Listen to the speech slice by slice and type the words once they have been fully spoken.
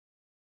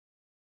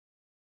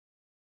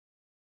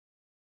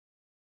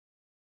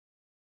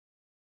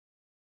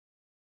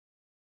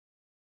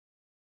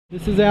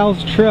This is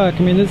Al's truck. I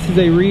mean, this is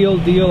a real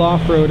deal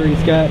off-roader.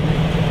 He's got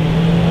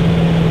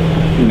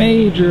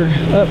major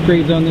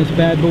upgrades on this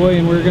bad boy,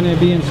 and we're going to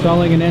be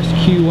installing an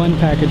SQ1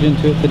 package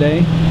into it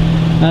today.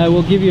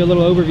 We'll give you a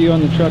little overview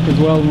on the truck as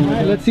well.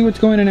 Alright, let's see what's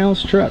going in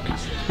Al's truck.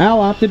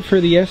 Al opted for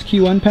the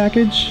SQ1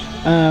 package.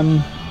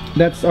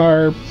 That's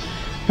our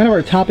kind of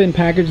our top-end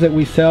package that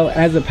we sell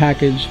as a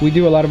package. We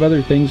do a lot of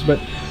other things, but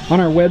on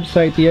our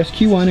website, the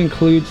SQ1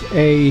 includes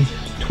a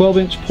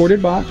 12-inch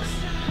ported box.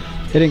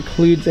 It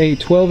includes a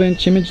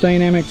 12-inch Image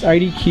Dynamics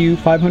IDQ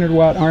 500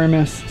 watt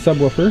RMS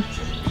subwoofer.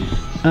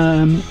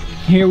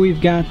 Here we've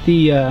got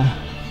the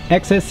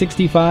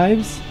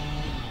XS65s.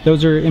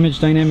 Those are Image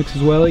Dynamics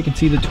as well. You can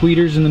see the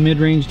tweeters in the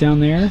mid-range down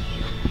there.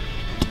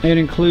 It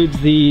includes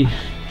the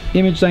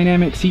Image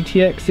Dynamics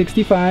CTX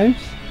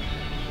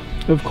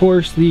 65s. Of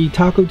course, the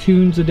Taco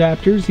Tunes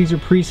adapters. These are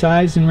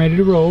pre-sized and ready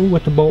to roll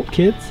with the bolt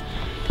kits.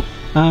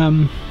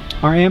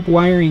 Our amp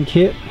wiring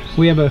kit.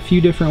 We have a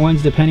few different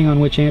ones depending on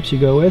which amps you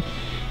go with.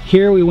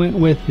 Here we went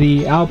with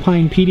the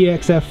Alpine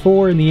PDX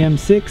F4 and the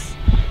M6,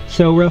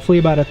 so roughly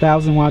about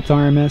 1,000 watts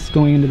RMS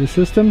going into the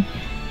system.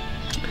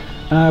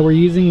 We're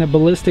using the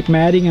ballistic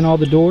matting in all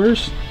the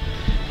doors.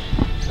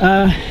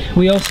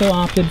 We also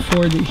opted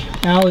for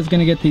Al is going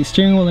to get the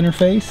steering wheel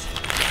interface.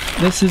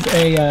 This is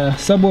a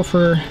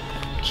subwoofer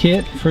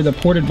kit for the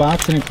ported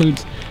box. It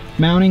includes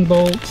mounting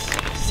bolts,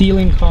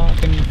 sealing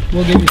caulk, and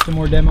we'll give you some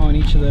more demo on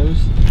each of those.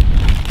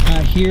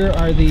 Here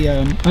are the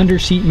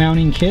under-seat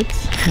mounting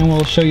kits, and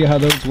we'll show you how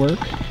those work.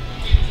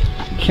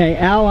 Okay,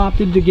 Al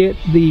opted to get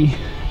the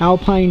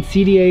Alpine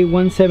CDA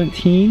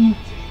 117,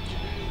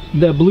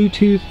 the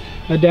Bluetooth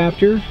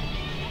adapter.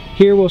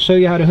 Here we'll show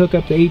you how to hook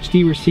up the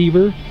HD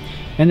receiver,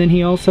 and then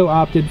he also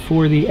opted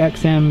for the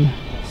XM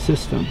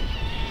system.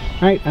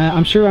 Alright,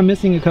 I'm sure I'm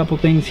missing a couple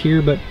things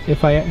here, but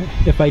if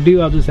I do,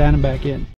 I'll just add them back in.